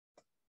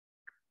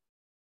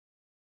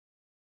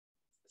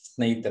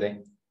ಸ್ನೇಹಿತರೆ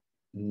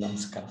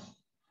ನಮಸ್ಕಾರ.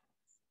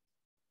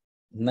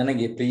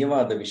 ನನಗೆ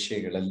ಪ್ರಿಯವಾದ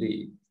ವಿಷಯಗಳಲ್ಲಿ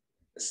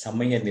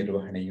ಸಮಯ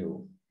ನಿರ್ವಹಣೆಯು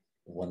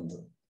ಒಂದು.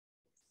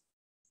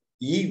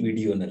 ಈ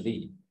ವಿಡಿಯೋನಲ್ಲಿ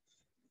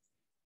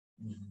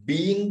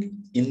ಬೀಯಿಂಗ್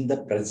ಇನ್ ದ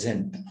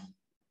ಪ್ರೆಸೆಂಟ್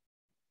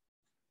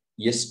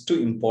ಎಷ್ಟು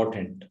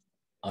ಇಂಪಾರ್ಟೆಂಟ್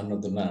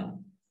ಅನ್ನೋದನ್ನ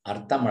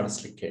ಅರ್ಥ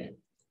ಮಾಡಿಸ್ಲಿಕ್ಕೆ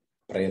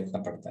ಪ್ರಯತ್ನ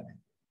ಪಡ್ತಾನೆ.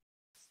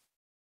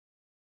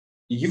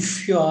 If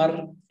you are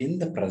in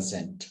the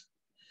present,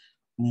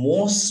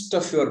 most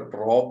of your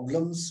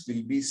problems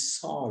will be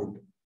solved,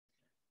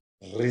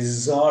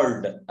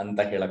 resolved ಅಂತ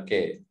ಹೇಳಕ್ಕೆ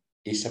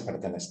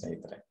ಇಷ್ಟಪಡ್ತಾನೆ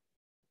ಸ್ನೇಹಿತರೆ.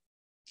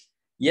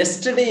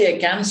 Yesterday I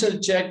cancelled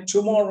check,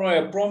 tomorrow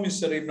a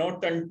promissory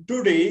note, and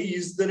today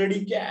is the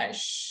ready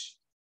cash.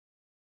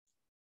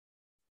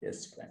 Yes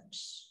friends,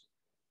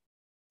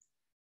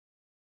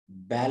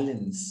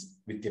 balance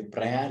with a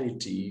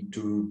priority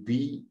to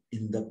be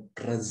in the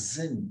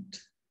present.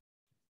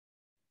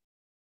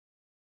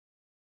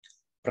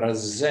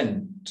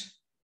 Present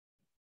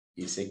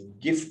is a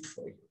gift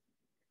for you.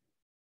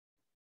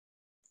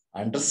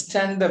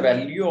 Understand the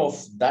value of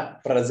that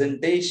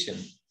presentation,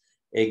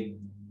 a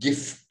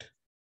gift.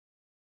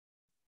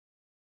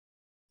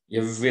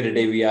 Every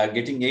day we are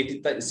getting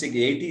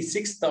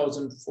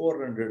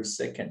 86,400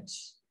 seconds.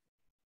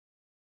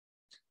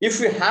 If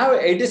you have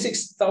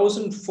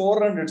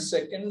 86,400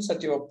 seconds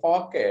at your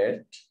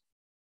pocket,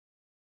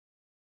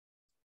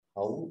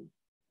 how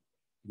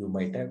you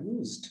might have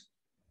used?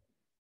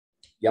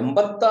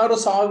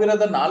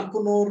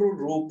 86,400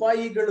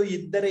 ರೂಪಾಯಿಗಳು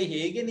ಇದ್ದರೆ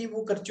ಹೇಗೆ ನೀವು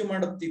ಖರ್ಚು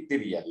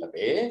ಮಾಡುತ್ತಿದ್ದೀರಿ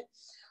ಅಲ್ಲವೇ?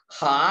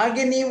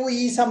 ಹಾಗೆ ನೀವು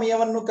ಈ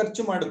ಸಮಯವನ್ನು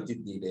ಖರ್ಚು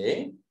ಮಾಡುತ್ತಿದ್ದೀರಿ.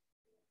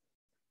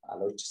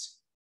 ಆಲೋಚಿಸಿ.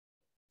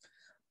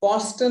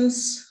 Past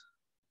tense,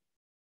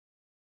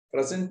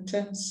 present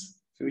tense,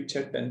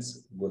 future tense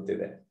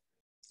ಗೊತ್ತಿದೆ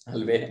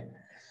ಅಲ್ವೇ?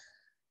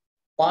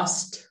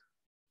 ಪಾಸ್ಟ್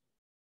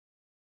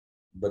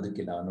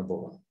ಬದುಕಿನ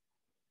ಅನುಭವ,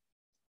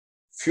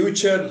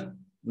 ಫ್ಯೂಚರ್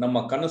ನಮ್ಮ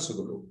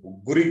ಕನಸುಗಳು,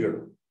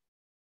 ಗುರಿಗಳು.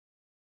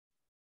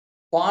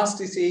 Past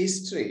is a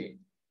history,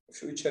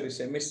 future is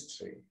a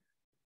mystery,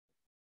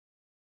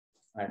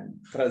 and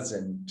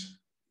present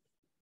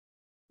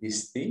is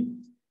the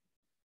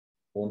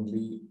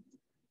only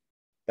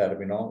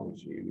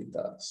terminology with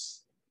us,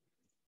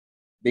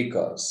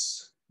 because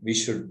we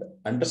should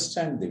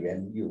understand the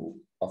value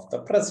of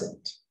the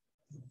present.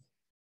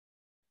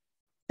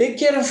 Take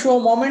care of your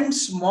moments,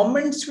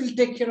 moments will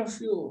take care of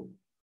you.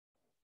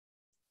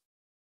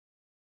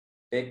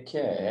 Take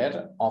care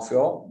of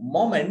your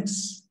moments.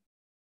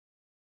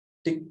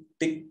 Tick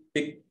tick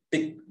tick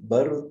tick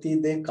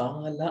ಬರುತ್ತಿದೆ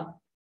ಕಾಲ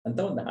ಅಂತ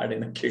ಒಂದು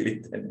ಹಾಡಿನ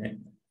ಕೇಳಿದ್ದೇನೆ.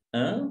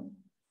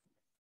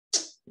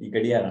 ಈ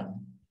ಗಡಿಯಾರ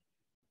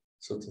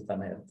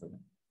ಸುತ್ತಾನೆ ಇರ್ತದೆ,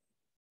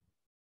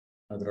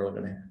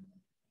 ಅದರೊಳಗಡೆ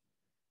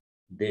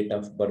date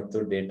of birth,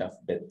 date of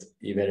death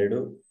ಇವೆರಡು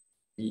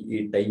ಈ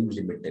ಟೈಮ್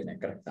ಲಿಮಿಟ್ ಏನೇ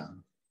ಕರೆಕ್ಟಾ?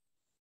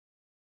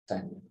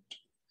 Time limit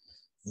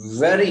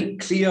very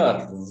clear,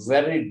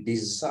 very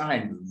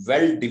designed,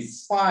 well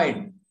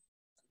defined.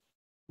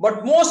 But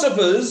most of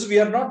us, we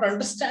are not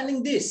understanding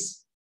this.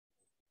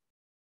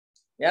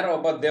 ಯಾರೋ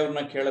ಒಬ್ಬ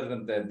ದೇವ್ರನ್ನ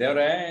ಕೇಳಿದ್ರಂತೆ,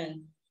 ದೇವ್ರೇ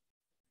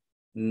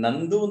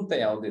ನಂದು ಅಂತ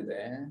ಯಾವ್ದಿದೆ?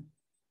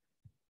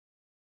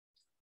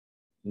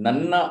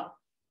 ನನ್ನ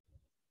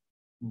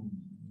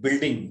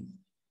ಬಿಲ್ಡಿಂಗ್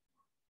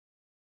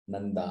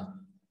ನಂದ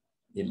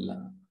ಇಲ್ಲ.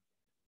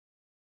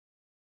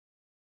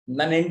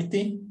 ನನ್ನ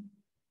ಹೆಂಡತಿ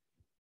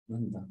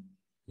ನಂದ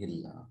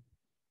ಇಲ್ಲ.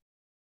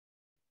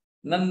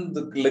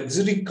 ನಂದು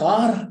ಲಕ್ಸುರಿ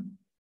ಕಾರ್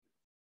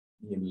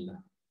ಇಲ್ಲ.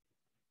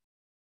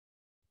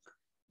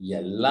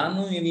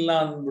 ಎಲ್ಲಾನು ಇಲ್ಲ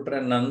ಅಂದ್ಬಿಟ್ರೆ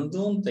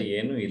ನಂದು ಅಂತ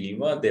ಏನು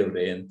ಇಲ್ವಾ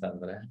ದೇವ್ರೆ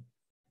ಅಂತಂದ್ರೆ,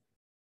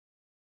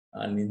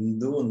 ಆ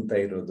ನಿಂದು ಅಂತ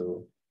ಇರೋದು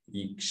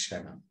ಈ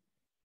ಕ್ಷಣ,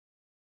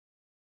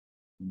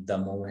 the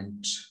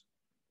moment.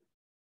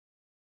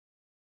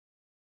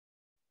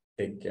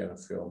 Take care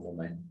of your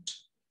moment.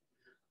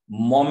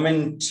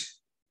 Moment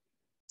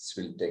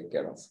will take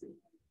care of you.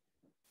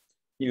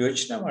 ನೀವು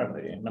ಯೋಚನೆ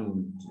ಮಾಡ್ರಿ,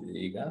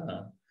 ಈಗ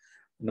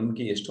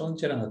ನಮ್ಗೆ ಎಷ್ಟೊಂದು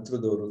ಜನ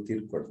ಹತ್ರದವರು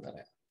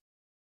ತೀರ್ಕೊಳ್ತಾರೆ.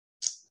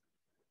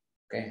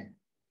 ಓಕೆ,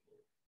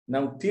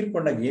 ನಾವು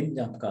ತೀರ್ಕೊಂಡಾಗ ಏನ್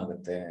ಜ್ಞಾಪಕ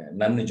ಆಗುತ್ತೆ?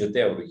 ನನ್ನ ಜೊತೆ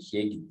ಅವರು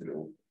ಹೇಗಿದ್ರು,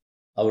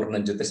 ಅವ್ರು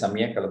ನನ್ನ ಜೊತೆ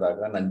ಸಮಯ ಕಳೆದಾಗ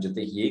ನನ್ನ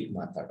ಜೊತೆ ಹೇಗ್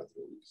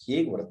ಮಾತಾಡಿದ್ರು,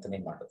 ಹೇಗ್ ವರ್ತನೆ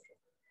ಮಾಡಿದ್ರು,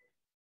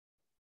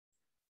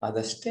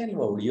 ಅದಷ್ಟೇ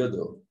ಅಲ್ವಾ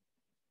ಉಳಿಯೋದು.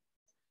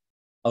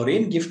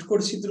 ಅವ್ರೇನ್ ಗಿಫ್ಟ್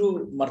ಕೊಡ್ಸಿದ್ರು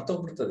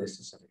ಮರ್ತೋಗ್ಬಿಡ್ತದೆ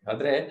ಎಷ್ಟು ಸರಿ.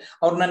 ಆದ್ರೆ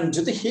ಅವ್ರು ನನ್ನ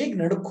ಜೊತೆ ಹೇಗ್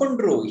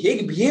ನಡ್ಕೊಂಡ್ರು,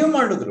 ಹೇಗ್ ಬಿಹೇವ್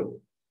ಮಾಡಿದ್ರು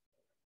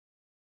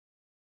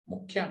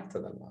ಮುಖ್ಯ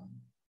ಆಗ್ತದಲ್ವಾ?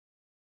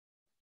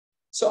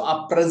 ಸೊ ಆ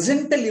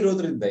ಪ್ರೆಸೆಂಟ್ ಅಲ್ಲಿ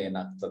ಇರೋದ್ರಿಂದ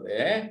ಏನಾಗ್ತದೆ,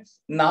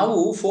 ನಾವು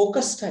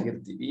ಫೋಕಸ್ಡ್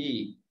ಆಗಿರ್ತೀವಿ,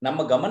 ನಮ್ಮ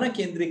ಗಮನ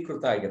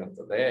ಕೇಂದ್ರೀಕೃತ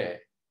ಆಗಿರುತ್ತದೆ,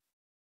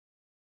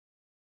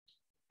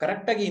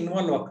 ಕರೆಕ್ಟ್ ಆಗಿ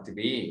ಇನ್ವಾಲ್ವ್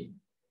ಆಗ್ತೀವಿ.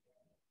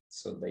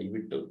 ಸೊ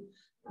ದಯವಿಟ್ಟು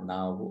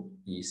ನಾವು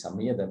ಈ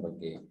ಸಮಯದ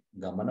ಬಗ್ಗೆ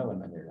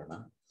ಗಮನವನ್ನ ನೀಡೋಣ.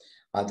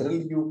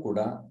 ಅದರಲ್ಲಿಯೂ ಕೂಡ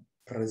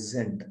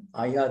ಪ್ರೆಸೆಂಟ್,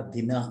 ಆಯಾ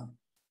ದಿನ.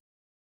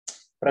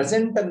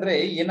 ಪ್ರೆಸೆಂಟ್ ಅಂದ್ರೆ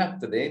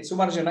ಏನಾಗ್ತದೆ,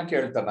 ಸುಮಾರು ಜನ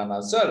ಕೇಳ್ತಾರೆ,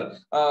 ನಾನು ಸರ್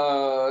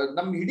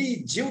ನಮ್ ಇಡೀ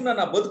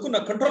ಜೀವನ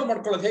ಬದುಕನ್ನ ಕಂಟ್ರೋಲ್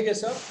ಮಾಡ್ಕೊಳ್ಳೋದು ಹೇಗೆ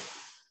sir?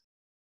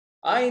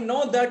 I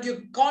know that you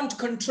can't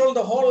control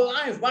the whole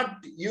life, but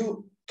you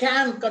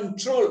can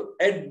control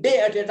a day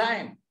at a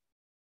time.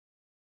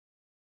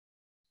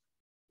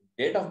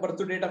 Date of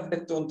birth date of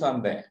death ಅಂತ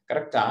ಅಂದೆ,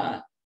 ಕರೆಕ್ಟಾ?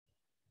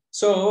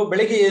 ಸೊ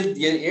ಬೆಳಿಗ್ಗೆ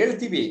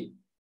ಹೇಳ್ತೀವಿ,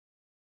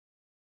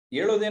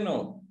 ಹೇಳೋದೇನು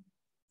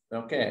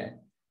ಓಕೆ,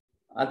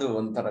 ಅದು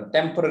ಒಂಥರ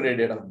ಟೆಂಪರರಿ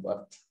ಡೇಟ್ ಆಫ್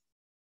ಬರ್ತ್.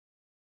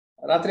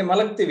 ರಾತ್ರಿ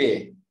ಮಲಗ್ತೀವಿ,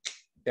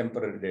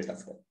 temporary date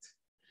of death.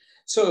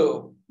 So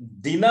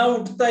ದಿನ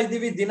ಹುಟ್ಟತಾ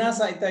ಇದ್ದೀವಿ, ದಿನ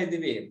ಸಾಯ್ತಾ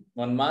ಇದ್ದೀವಿ.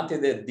 ಒಂದ್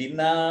ಮಾತಿದೆ,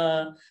 ದಿನ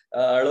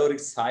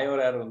ಅಳೋರಿಗೆ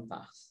ಸಾಯೋರು ಯಾರು ಅಂತ,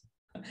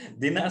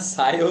 ದಿನ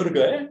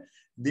ಸಾಯೋರ್ಗೆ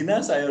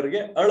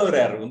ಅಳೋರು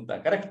ಯಾರು ಅಂತ,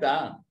 ಕರೆಕ್ಟಾ?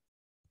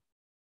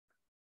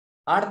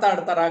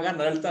 ಆಡ್ತಾರಾಗ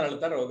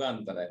ನಳ್ತಾ ರೋಗ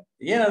ಅಂತಾರೆ.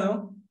 ಏನದು?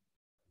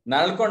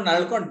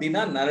 ನಳ್ಕೊಂಡ್ ದಿನ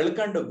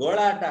ನಳ್ಕೊಂಡು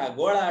ಗೋಳಾಟ.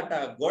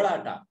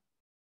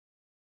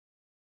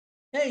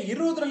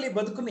 ಇರುವುದ್ರಲ್ಲಿ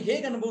ಬದುಕನ್ನು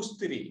ಹೇಗೆ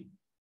ಅನುಭವಿಸ್ತೀರಿ?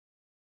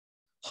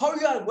 How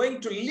you are going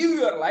to live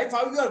your life,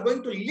 how you are going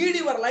to lead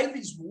your life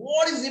is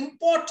what is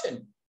important.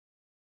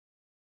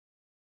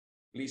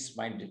 Please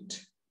mind it.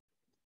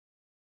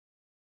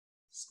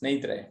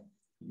 Snehitare,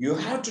 you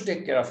have to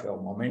take care of your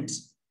moments.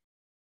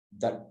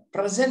 The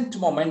present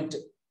moment,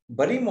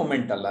 bari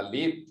moment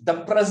allalli, the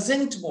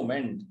present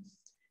moment.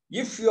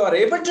 If you are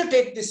able to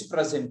take this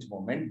present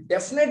moment,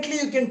 definitely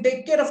you can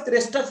take care of the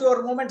rest of your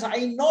moments.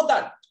 I know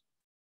that.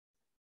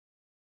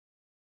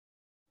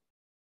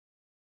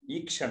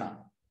 Ikshana.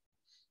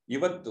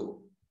 Ivattu.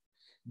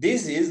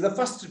 This is the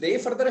first day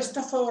for the rest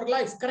of our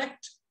life,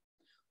 correct?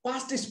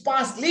 Past is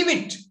past, leave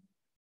it.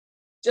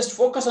 Just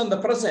focus on the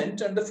present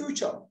and the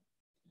future.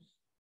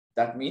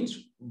 That means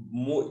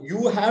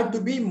you have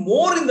to be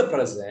more in the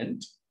present,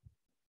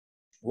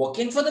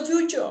 working for the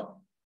future.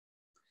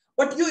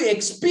 But you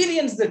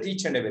experience that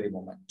each and every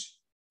moment.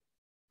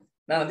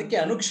 ನಾನು ಅದಕ್ಕೆ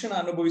ಅನುಕ್ಷಣ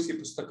ಅನುಭವಿಸಿ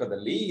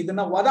ಪುಸ್ತಕದಲ್ಲಿ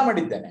ಇದನ್ನ ವಾದ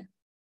ಮಾಡಿದ್ದೇನೆ,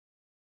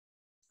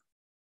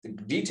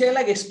 detail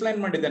ಆಗಿ explain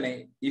ಮಾಡಿದ್ದೇನೆ.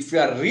 If you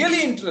are really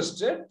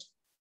interested,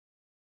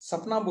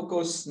 Sapna book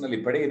house ನಲ್ಲಿ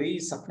ಪಡೆಯಿರಿ,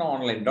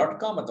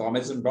 sapnaonline.com ಅಥವಾ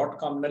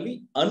amazon.com ನಲ್ಲಿ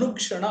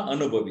ಅನುಕ್ಷಣ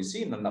ಅನುಭವಿಸಿ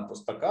ನನ್ನ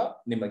ಪುಸ್ತಕ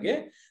ನಿಮಗೆ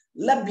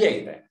ಲಭ್ಯ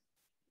ಇದೆ.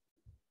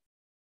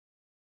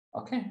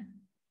 ಓಕೆ,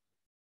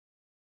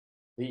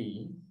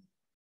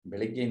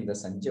 ಬೆಳಿಗ್ಗೆಯಿಂದ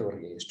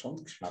ಸಂಜೆವರೆಗೆ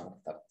ಎಷ್ಟೊಂದು ಕ್ಷಣ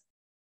ಬರ್ತಾರೆ.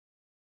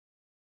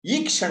 ಈ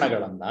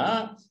ಕ್ಷಣಗಳನ್ನ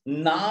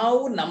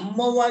ನಾವು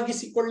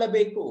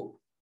ನಮ್ಮವಾಗಿಸಿಕೊಳ್ಳಬೇಕು.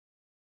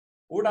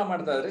 ಊಟ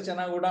ಮಾಡ್ತಾ ಇದ್ರೆ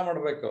ಚೆನ್ನಾಗಿ ಊಟ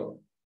ಮಾಡ್ಬೇಕು,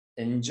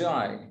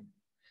 ಎಂಜಾಯ್.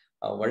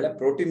 ಒಳ್ಳೆ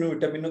ಪ್ರೋಟೀನು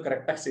ವಿಟಮಿನ್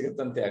ಕರೆಕ್ಟ್ ಆಗಿ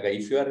ಸಿಗುತ್ತಂತೆ ಆಗ,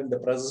 if you are in the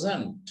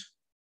present.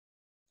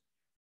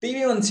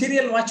 TV ಒಂದು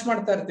ಸೀರಿಯಲ್ ವಾಚ್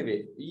ಮಾಡ್ತಾ ಇರ್ತೀವಿ,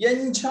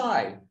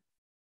 ಎಂಜಾಯ್.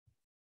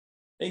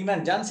 ಈಗ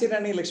ನಾನು ಝಾನ್ಸಿ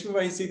ರಾಣಿ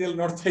ಲಕ್ಷ್ಮೀಬಾಯಿ ಸೀರಿಯಲ್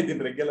ನೋಡ್ತಾ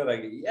ಇದ್ದೀನಿ ರೆಗ್ಯುಲರ್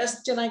ಆಗಿ,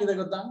 ಎಷ್ಟು ಚೆನ್ನಾಗಿದೆ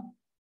ಗೊತ್ತಾ?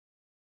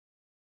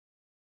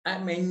 I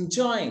am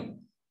enjoying.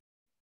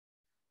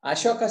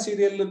 Ashoka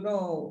serial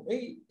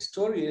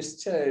story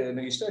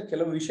ಇಷ್ಟ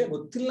ಕೆಲವು ವಿಷಯ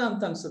ಗೊತ್ತಿಲ್ಲ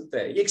ಅಂತ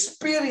ಅನ್ಸುತ್ತೆ.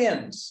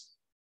 ಎಕ್ಸ್ಪೀರಿಯನ್ಸ್.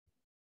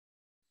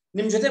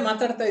 ನಿಮ್ ಜೊತೆ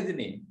ಮಾತಾಡ್ತಾ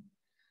ಇದ್ದೀನಿ,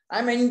 I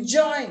am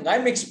enjoying, I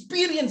am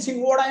experiencing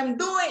what I am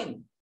doing.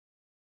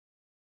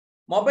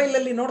 Mobile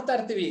ಅಲ್ಲಿ ನೋಡ್ತಾ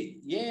ಇರ್ತೀವಿ,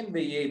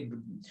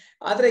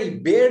 ಆದ್ರೆ ಈ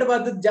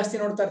ಬೇಡವಾದದ್ದು ಜಾಸ್ತಿ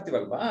ನೋಡ್ತಾ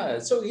ಇರ್ತೀವಲ್ವಾ.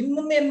 ಸೊ ಇನ್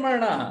ಮುಂದೆ ಏನ್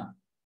ಮಾಡೋಣ,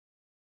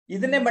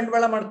 ಇದನ್ನೇ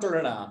ಬಂಡವಾಳ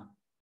ಮಾಡ್ಕೊಳ್ಳೋಣ.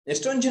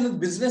 ಎಷ್ಟೊಂದು ಜನದ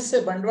ಬಿಸ್ನೆಸ್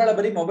ಬಂಡವಾಳ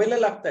ಬರೀ ಮೊಬೈಲ್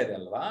ಅಲ್ಲಿ ಆಗ್ತಾ ಇದೆ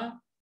ಅಲ್ವಾ.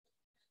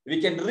 We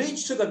can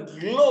reach to the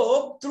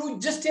globe through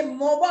just a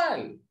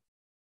mobile.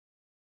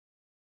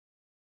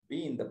 Be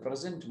in the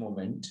present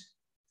moment.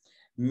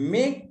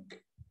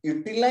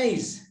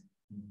 Utilize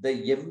the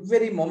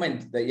every moment,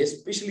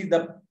 especially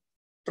the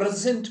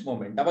present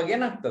moment. ಅವಾಗ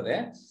ಏನಾಗ್ತದೆ,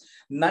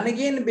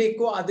 ನನಗೇನ್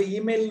ಬೇಕೋ ಅದು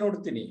ಇಮೇಲ್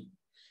ನೋಡ್ತೀನಿ,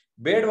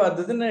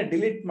 ಬೇಡವಾದದನ್ನ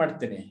ಡಿಲೀಟ್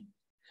ಮಾಡ್ತೀನಿ.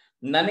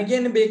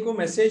 ನನಗೇನ್ ಬೇಕು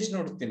ಮೆಸೇಜ್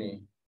ನೋಡ್ತೀನಿ,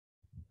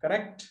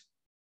 ಕರೆಕ್ಟ್?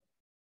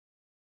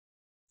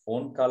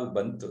 ಫೋನ್ ಕಾಲ್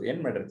ಬಂತು,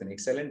 ಏನ್ ಮಾಡಿರ್ತೀನಿ,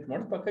 ಸೈಲೆಂಟ್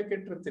ಮಾಡಿ ಪಕ್ಕಕ್ಕೆ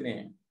ಇಟ್ಟಿರ್ತೀನಿ.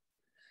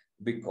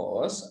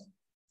 Because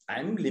I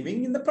am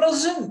living in the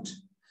present.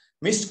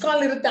 Missed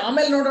call ಇರುತ್ತೆ,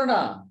 ಆಮೇಲೆ ನೋಡೋಣ.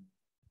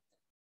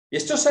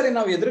 ಎಷ್ಟೋ ಸಾರಿ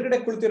ನಾವು ಎದುರುಗಡೆ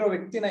ಕುಳಿತಿರೋ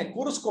ವ್ಯಕ್ತಿನ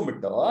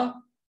ಕೂರಿಸ್ಕೊಂಡ್ಬಿಟ್ಟು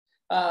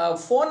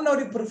ಫೋನ್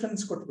ಅವ್ರಿಗೆ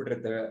ಪ್ರಿಫರೆನ್ಸ್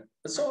ಕೊಟ್ಬಿಟ್ಟಿರ್ತೇವೆ.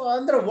 ಸೊ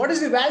ಅಂದ್ರೆ what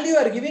is the value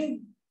are giving?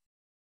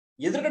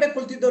 ಎದುರುಗಡೆ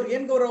ಕುಳಿತಿದ್ದವ್ರಿಗೆ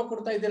ಏನ್ ಗೌರವ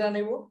ಕೊಡ್ತಾ ಇದ್ದೀರಾ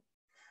ನೀವು?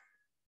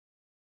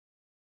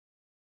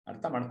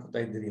 ಅರ್ಥ ಮಾಡ್ಕೊತಾ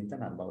ಇದ್ದೀರಿ ಅಂತ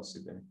ನಾನು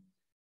ಭಾವಿಸಿದ್ದೇನೆ.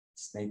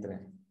 ಸ್ನೇಹಿತರೆ,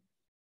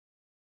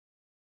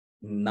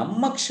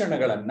 ನಮ್ಮ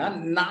ಕ್ಷಣಗಳನ್ನ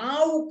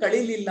ನಾವು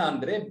ಕಳೀಲಿಲ್ಲ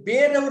ಅಂದ್ರೆ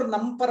ಬೇರೆಯವ್ರು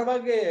ನಮ್ಮ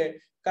ಪರವಾಗಿ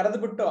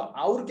ಕರೆದ್ಬಿಟ್ಟು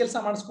ಅವ್ರ ಕೆಲಸ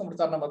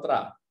ಮಾಡಿಸ್ಕೊಂಡ್ಬಿಡ್ತಾರೆ ನಮ್ಮ ಹತ್ರ.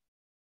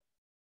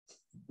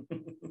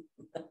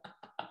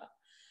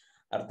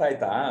 ಅರ್ಥ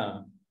ಆಯ್ತಾ?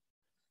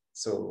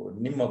 ಸೊ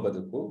ನಿಮ್ಮ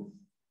ಬದುಕು,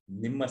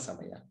 ನಿಮ್ಮ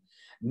ಸಮಯ,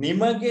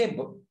 ನಿಮಗೆ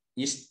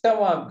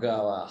ಇಷ್ಟವಾಗ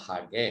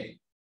ಹಾಗೆ,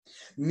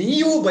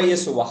 ನೀವು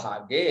ಬಯಸುವ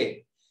ಹಾಗೆ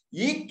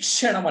ಈ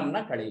ಕ್ಷಣವನ್ನ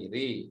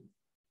ಕಳೆಯಿರಿ.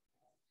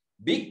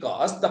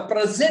 Because the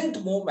present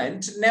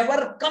moment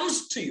never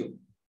comes to you.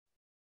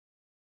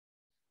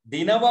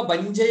 ದಿನವ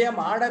ಬಂಜೆಯ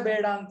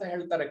ಮಾಡಬೇಡ ಅಂತ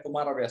ಹೇಳ್ತಾರೆ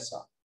ಕುಮಾರವ್ಯಾಸ.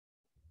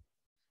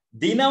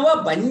 ದಿನವ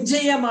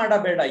ಬಂಜೆಯ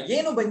ಮಾಡಬೇಡ.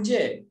 ಏನು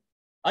ಬಂಜೆ?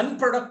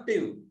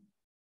 ಅನ್ಪ್ರೊಡಕ್ಟಿವ್.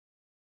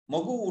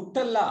 ಮಗು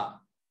ಹುಟ್ಟಲ್ಲ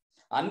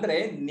ಅಂದ್ರೆ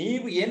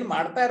ನೀವು ಏನ್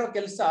ಮಾಡ್ತಾ ಇರೋ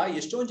ಕೆಲಸ,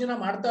 ಎಷ್ಟೊಂದು ಜನ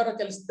ಮಾಡ್ತಾ ಇರೋ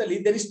ಕೆಲಸದಲ್ಲಿ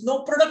ದೇರ್ ಇಸ್ ನೋ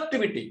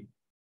ಪ್ರೊಡಕ್ಟಿವಿಟಿ.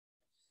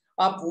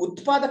 ಆ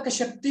ಉತ್ಪಾದಕ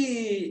ಶಕ್ತಿ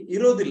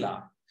ಇರೋದಿಲ್ಲ.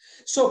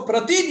 ಸೊ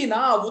ಪ್ರತಿದಿನ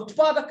ಆ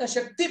ಉತ್ಪಾದಕ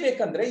ಶಕ್ತಿ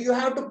ಬೇಕಂದ್ರೆ you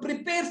have to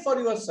prepare for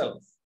your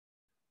self.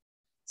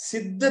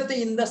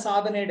 ಸಿದ್ಧತೆಯಿಂದ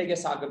ಸಾಧನೆಯೆಡೆಗೆ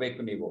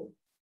ಸಾಗಬೇಕು ನೀವು.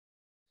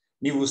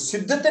 ನೀವು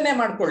ಸಿದ್ಧತೆನೆ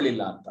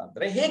ಮಾಡ್ಕೊಳ್ಳಿಲ್ಲ ಅಂತ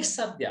ಅಂದ್ರೆ ಹೇಗೆ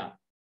ಸಾಧ್ಯ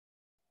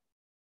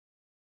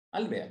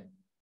ಅಲ್ವೇ?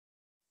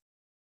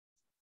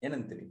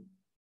 ಏನಂತೀರಿ?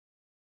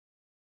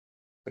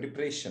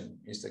 Preparation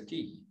is the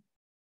key.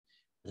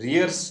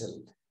 Rehearsal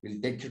will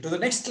take you to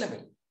the next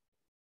level.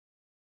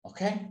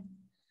 Okay?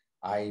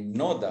 I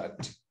know that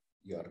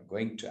you are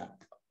going to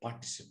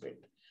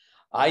participate.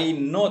 I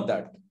know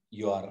that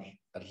you are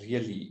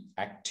really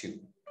active.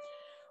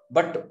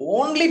 But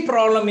only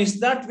problem is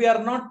that we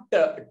are not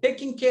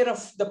taking care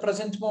of the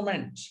present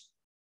moment.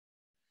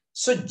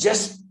 So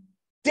just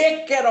take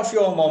care of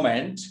your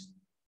moment.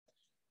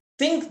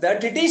 Think that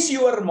it is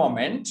your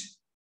moment.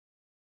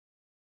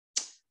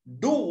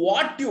 Do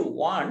what you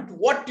want,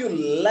 what you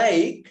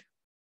like.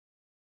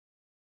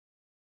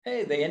 Hey,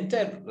 the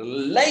entire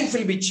life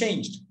will be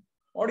changed.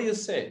 What do you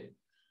say?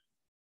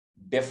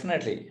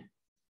 Definitely.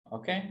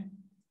 Okay?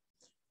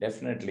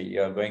 Definitely,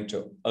 you are going to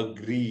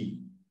agree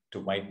to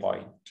my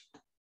point.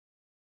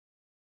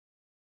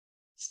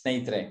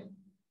 ಸ್ನೇಹಿತರೆ,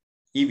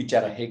 ಈ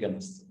ವಿಚಾರ ಹೇಗೆ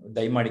ಅನ್ನಿಸ್ತು?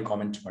 ದಯಮಾಡಿ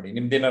comment ಮಾಡಿ.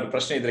 ನಿಮ್ದೇನಾದ್ರು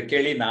ಪ್ರಶ್ನೆ ಇದ್ರೆ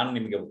ಕೇಳಿ, ನಾನು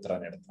ನಿಮಗೆ ಉತ್ತರ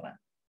ನೀಡ್ತೇನೆ.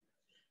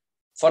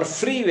 For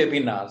free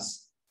webinars,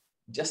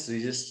 just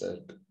register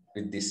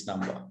with this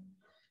number.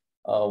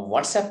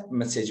 WhatsApp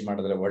message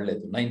ಮಾಡಿದ್ರೆ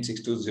ಒಳ್ಳೇದು.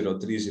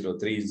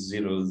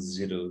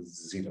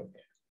 9620303000.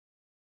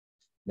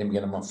 ನಿಮಗೆ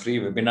ನಮ್ಮ ಫ್ರೀ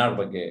ವೆಬಿನಾರ್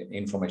ಬಗ್ಗೆ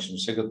ಇನ್ಫಾರ್ಮೇಶನ್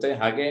ಸಿಗುತ್ತೆ.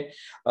 ಹಾಗೆ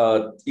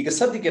ಈಗ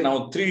ಸದ್ಯಕ್ಕೆ ನಾವು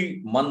 3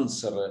 months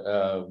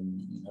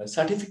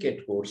certificate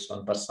course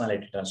on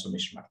personality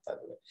transformation ಮಾಡ್ತಾ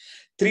ಇದ್ದೇವೆ.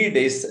 3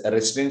 days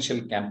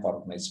ರೆಸಿಡೆನ್ಷಿಯಲ್ ಕ್ಯಾಂಪ್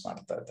ಆರ್ಗನೈಸ್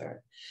ಮಾಡ್ತಾ ಇದ್ದೇವೆ.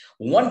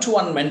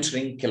 1-to-1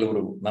 ಮೆಂಟರಿಂಗ್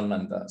ಕೆಲವರು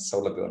ನನ್ನಿಂದ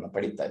ಸೌಲಭ್ಯವನ್ನು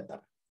ಪಡಿತಾ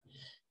ಇದ್ದಾರೆ.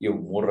 ಇವು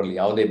 3ರಲ್ಲಿ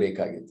ಯಾವುದೇ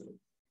ಬೇಕಾಗಿದ್ರು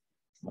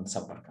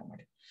ಸಂಪರ್ಕ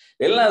ಮಾಡಿ.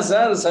 ಇಲ್ಲ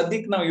ಸರ್,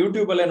 ಸದ್ಯಕ್ಕೆ ನಾವು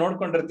ಯೂಟ್ಯೂಬ್ ಅಲ್ಲೇ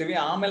ನೋಡ್ಕೊಂಡಿರ್ತೀವಿ,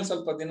 ಆಮೇಲೆ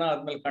ಸ್ವಲ್ಪ ದಿನ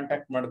ಆದ್ಮೇಲೆ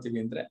ಕಾಂಟ್ಯಾಕ್ಟ್ ಮಾಡ್ತೀವಿ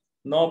ಅಂದ್ರೆ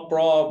no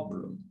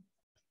problem.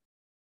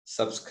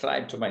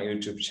 Subscribe to my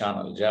YouTube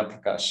channel,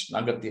 Jayaprakash,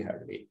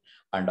 NAGATHIHALLI,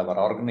 and our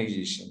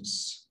organization's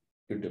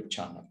YouTube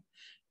channel,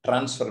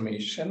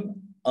 Transformation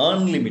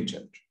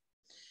Unlimited.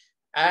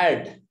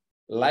 Add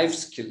life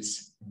skills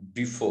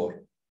before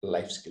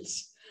life skills.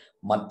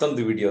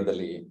 ಮತ್ತೊಂದು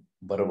ವಿಡಿಯೋದಲ್ಲಿ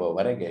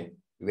ಬರುವವರೆಗೆ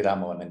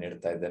ವಿರಾಮವನ್ನು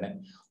ನೀಡ್ತಾ ಇದ್ದೇನೆ.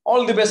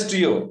 All the best to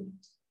you.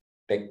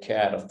 Take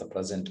care of the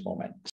present moment.